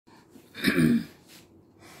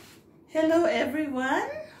Hello everyone,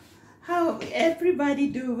 how everybody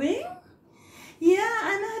doing?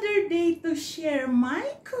 Yeah, another day to share my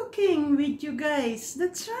cooking with you guys.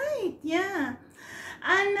 That's right, yeah.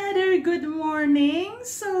 Another good morning.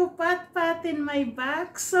 So pat in my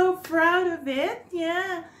back, so proud of it,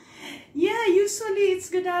 yeah. Yeah, usually it's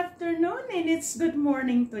good afternoon and it's good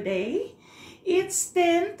morning today. It's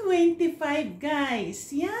 10:25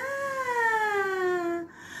 guys, yeah.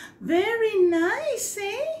 Very nice,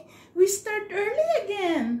 eh? We start early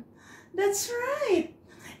again. That's right.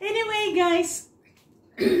 Anyway, guys,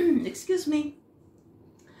 excuse me.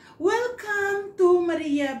 Welcome to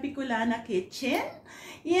Maria Bicolana Kitchen.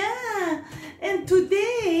 Yeah, and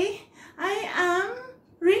today I am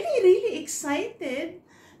really excited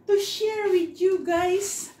to share with you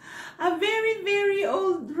guys a very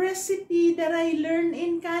old recipe that I learned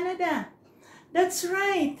in Canada. That's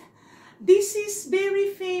right. This is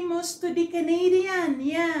very famous to the Canadian,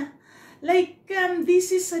 yeah. Like,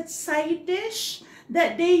 this is a side dish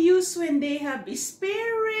that they use when they have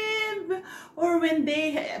spare rib, or when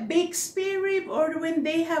they bake spare rib, or when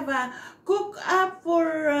they have a cook up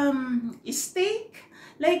for steak.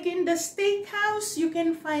 Like in the steakhouse, you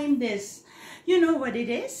can find this. You know what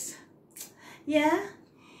it is? Yeah,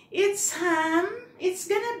 it's ham. It's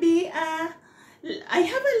gonna be I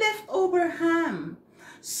have a leftover ham.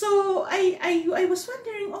 So I was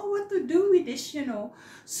wondering, oh, what to do with this, you know.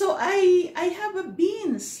 So I have a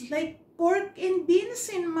beans, like pork and beans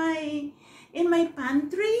in my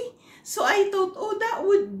pantry. So I thought, oh, that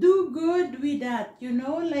would do good with that, you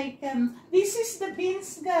know. Like this is the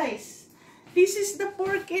beans, guys. This is the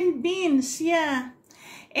pork and beans, yeah.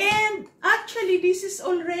 And actually this is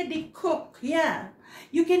already cooked, yeah.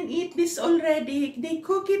 You can eat this already. They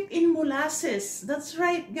cook it in molasses. That's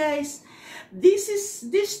right, guys. This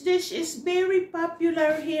dish is very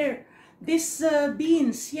popular here. This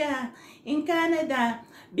beans, yeah, in Canada,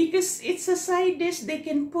 because it's a side dish. They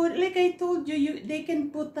can put, like I told you, they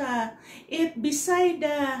can put it beside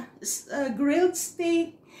grilled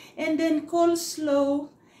steak, and then coleslaw,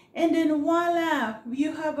 and then voila,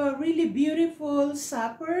 you have a really beautiful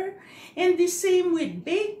supper. And the same with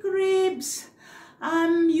baked ribs.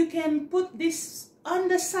 You can put this on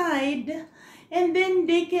the side, and then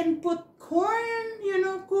they can put corn, you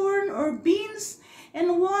know, corn or beans, and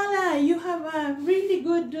voila, you have a really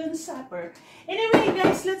good supper. Anyway,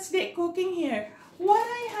 guys, let's get cooking here. What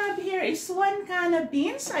I have here is 1 can of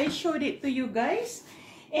beans. I showed it to you guys.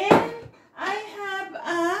 And I have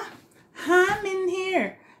a ham in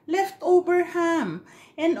here, leftover ham.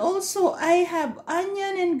 And also, I have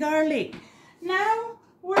onion and garlic. Now,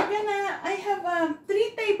 I have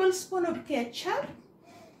 3 tablespoons of ketchup,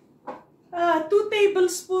 2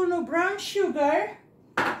 tablespoons of brown sugar,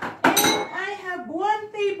 and I have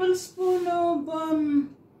 1 tablespoon of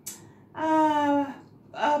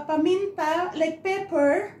paminta, like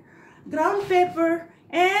pepper, ground pepper,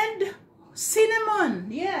 and cinnamon,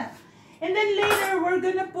 yeah. And then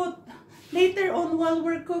later on while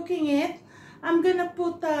we're cooking it, I'm gonna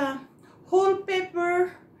put whole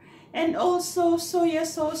pepper, and also soya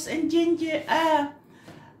sauce and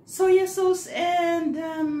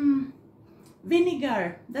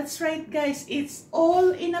vinegar. That's right, guys. It's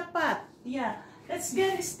all in a pot. Yeah, let's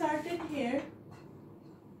get started here.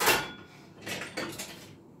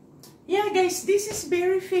 Yeah, guys, this is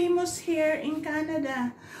very famous here in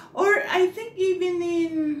Canada, or I think even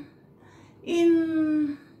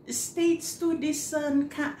in States too. This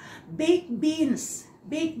baked beans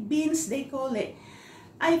they call it.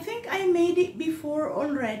 I think I made it before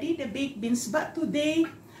already, the baked beans, but today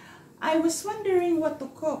I was wondering what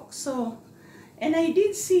to cook. So, and I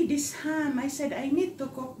did see this ham. I said I need to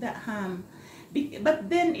cook that ham,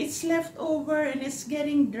 but then it's left over and it's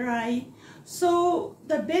getting dry. So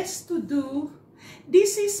the best to do,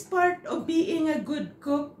 this is part of being a good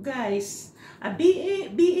cook, guys.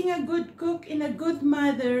 Being a good cook and a good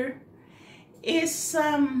mother is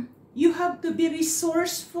you have to be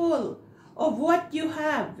resourceful of what you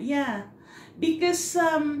have, yeah, because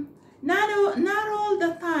not all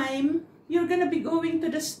the time you're gonna be going to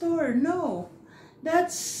the store. No,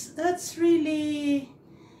 that's really,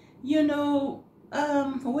 you know,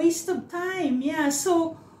 a waste of time, yeah.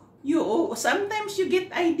 So sometimes you get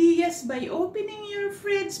ideas by opening your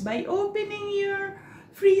fridge, by opening your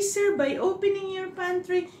freezer, by opening your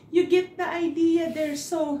pantry. You get the idea there.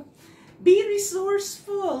 So be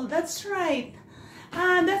resourceful. That's right.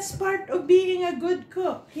 That's part of being a good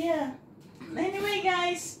cook, yeah. Anyway,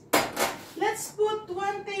 guys, let's put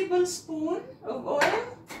 1 tablespoon of oil.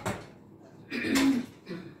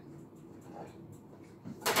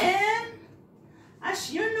 And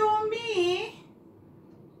as you know me,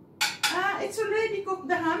 it's already cooked,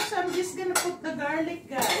 the ham, so I'm just gonna put the garlic,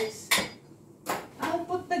 guys. I'll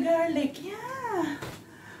put the garlic. Yeah.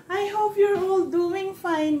 I hope you're all doing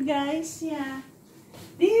fine, guys. Yeah.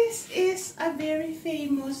 This is a very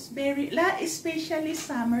famous, especially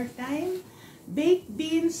summertime, baked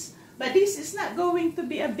beans. But this is not going to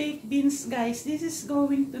be a baked beans, guys. This is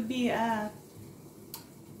going to be a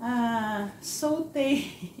saute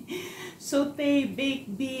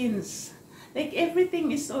baked beans. Like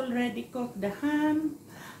everything is already cooked. The ham.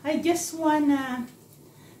 I just wanna,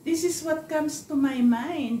 this is what comes to my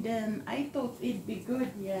mind, and I thought it'd be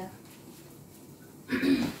good, yeah.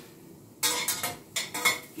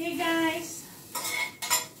 Okay, guys.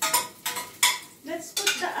 Let's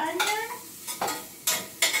put the onion.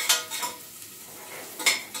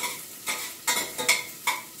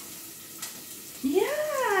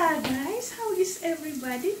 Yeah, guys, how is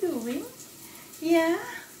everybody doing? Yeah,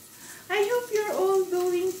 I hope you're all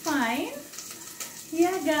doing fine.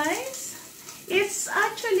 Yeah, guys, it's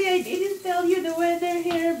actually, I didn't tell you the weather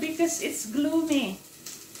here because it's gloomy.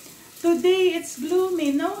 Today it's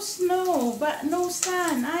gloomy, no snow, but no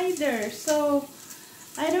sun either. So,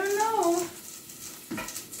 I don't know.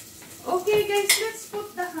 Okay, guys, let's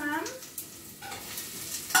put the ham.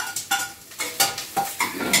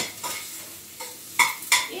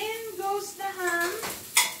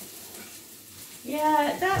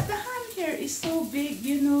 Yeah, the ham here is so big,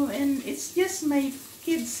 you know, and it's just my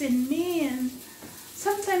kids and me, and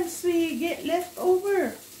sometimes we get left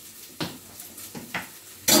over.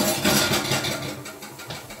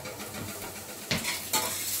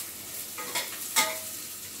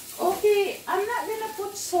 Okay, I'm not gonna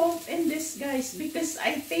put salt in this, guys, because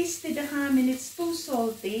I tasted the ham and it's too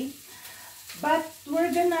salty. But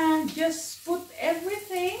we're gonna just put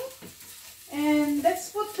everything, and let's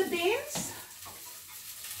put the beans.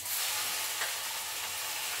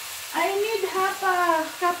 I need half a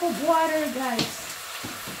cup of water, guys.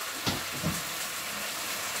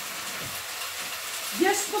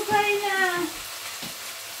 Just to kinda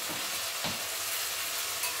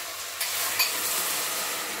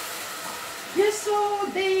just so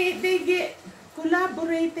they get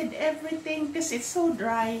collaborated everything, because it's so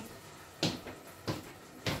dry.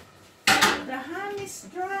 The ham is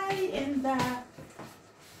dry and the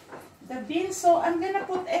beans. So I'm gonna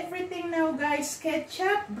put everything now, guys.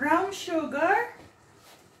 Ketchup, brown sugar,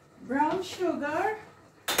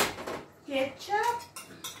 ketchup,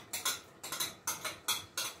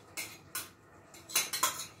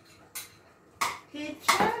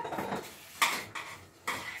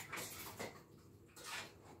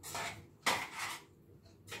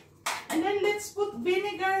 and then let's put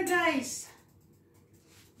vinegar, guys.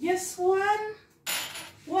 Just one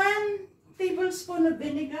tablespoon of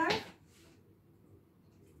vinegar.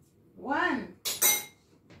 One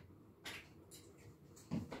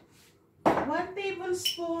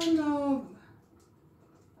tablespoon of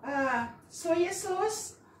soy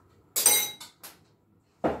sauce,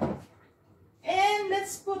 and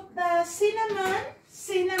let's put the cinnamon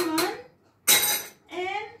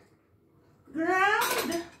and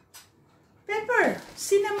ground pepper.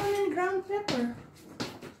 Cinnamon and ground pepper.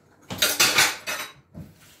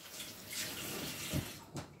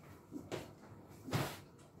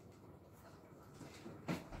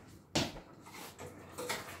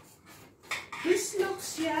 This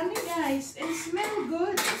looks yummy, guys, and smell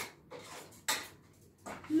good.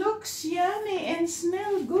 Looks yummy and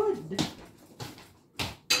smell good.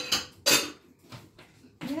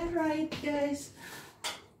 Yeah, right, guys.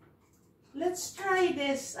 Let's try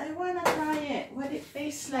this. I wanna try it, what it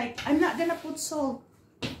tastes like. I'm not gonna put salt,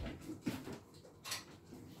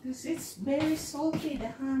 because it's very salty, the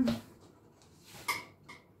ham.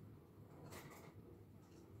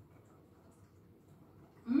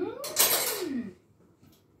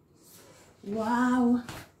 Wow,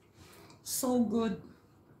 so good.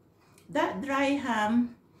 That dry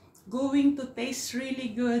ham going to taste really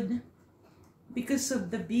good because of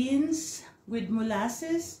the beans with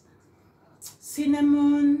molasses,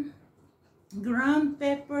 cinnamon, ground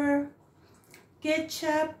pepper,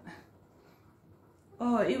 ketchup.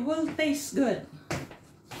 Oh, it will taste good.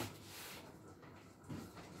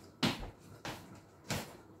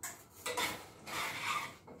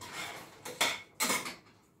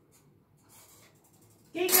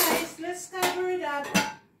 Okay, guys, let's cover it up.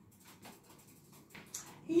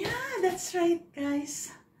 Yeah, that's right,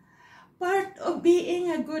 guys. Part of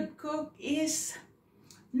being a good cook is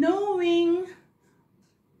knowing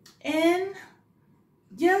and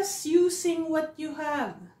just using what you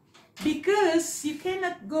have. Because you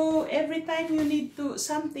cannot go every time you need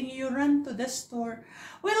something, you run to the store.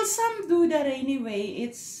 Well, some do that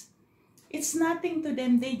anyway. it's nothing to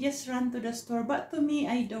them. They just run to the store. But to me,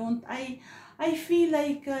 I don't. I feel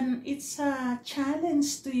like it's a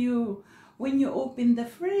challenge to you when you open the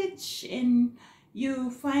fridge and you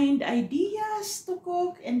find ideas to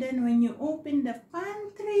cook, and then when you open the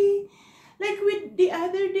pantry, like with the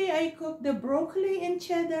other day, I cooked the broccoli and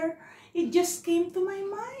cheddar. It just came to my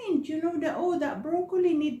mind, you know, that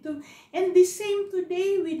broccoli need to, and the same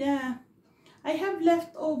today with I have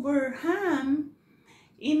leftover ham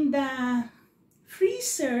in the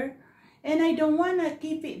freezer, and I don't want to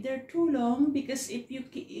keep it there too long, because if you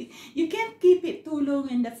can't keep it too long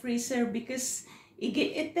in the freezer, because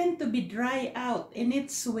it tend to be dry out and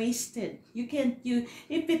it's wasted.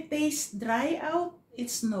 If it tastes dry out,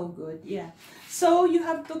 it's no good. Yeah, so you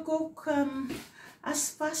have to cook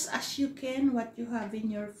as fast as you can what you have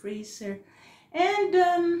in your freezer.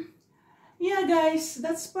 And yeah guys,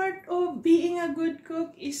 that's part of being a good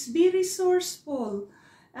cook, is be resourceful.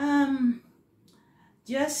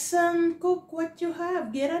 Just cook what you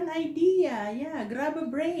have, get an idea, yeah, grab a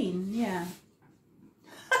brain, yeah.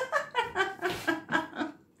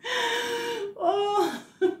 Oh.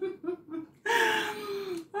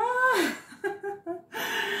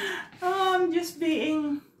 I'm just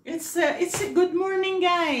being, it's a good morning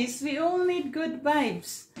guys. We all need good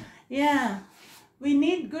vibes. Yeah, we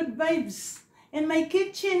need good vibes, and my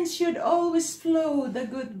kitchen should always flow the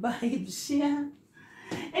good vibes. Yeah,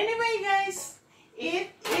 anyway guys, it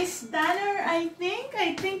is dinner. I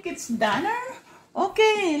think it's dinner.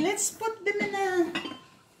 Okay, let's put them in a,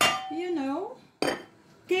 you know.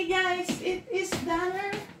 Okay guys, it is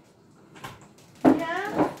dinner.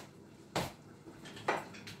 Yeah.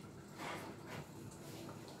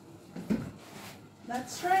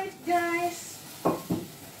 That's right guys.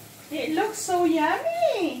 It looks so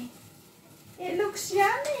yummy. It looks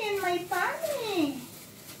yummy in my tummy.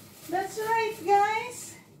 That's right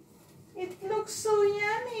guys. It looks so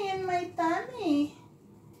yummy in my tummy.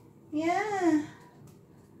 Yeah.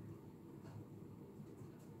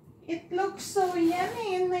 It looks so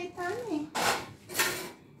yummy in my tummy.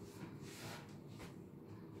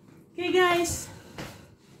 Okay guys.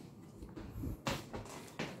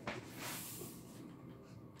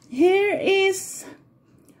 Here is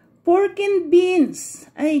pork and beans.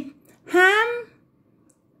 Ham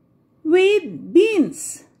with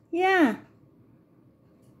beans. Yeah.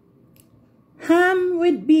 Ham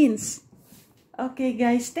with beans. Okay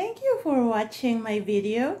guys, thank you for watching my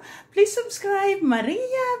video. Please subscribe.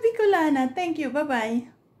 Maria Bicolana. Thank you. Bye-bye.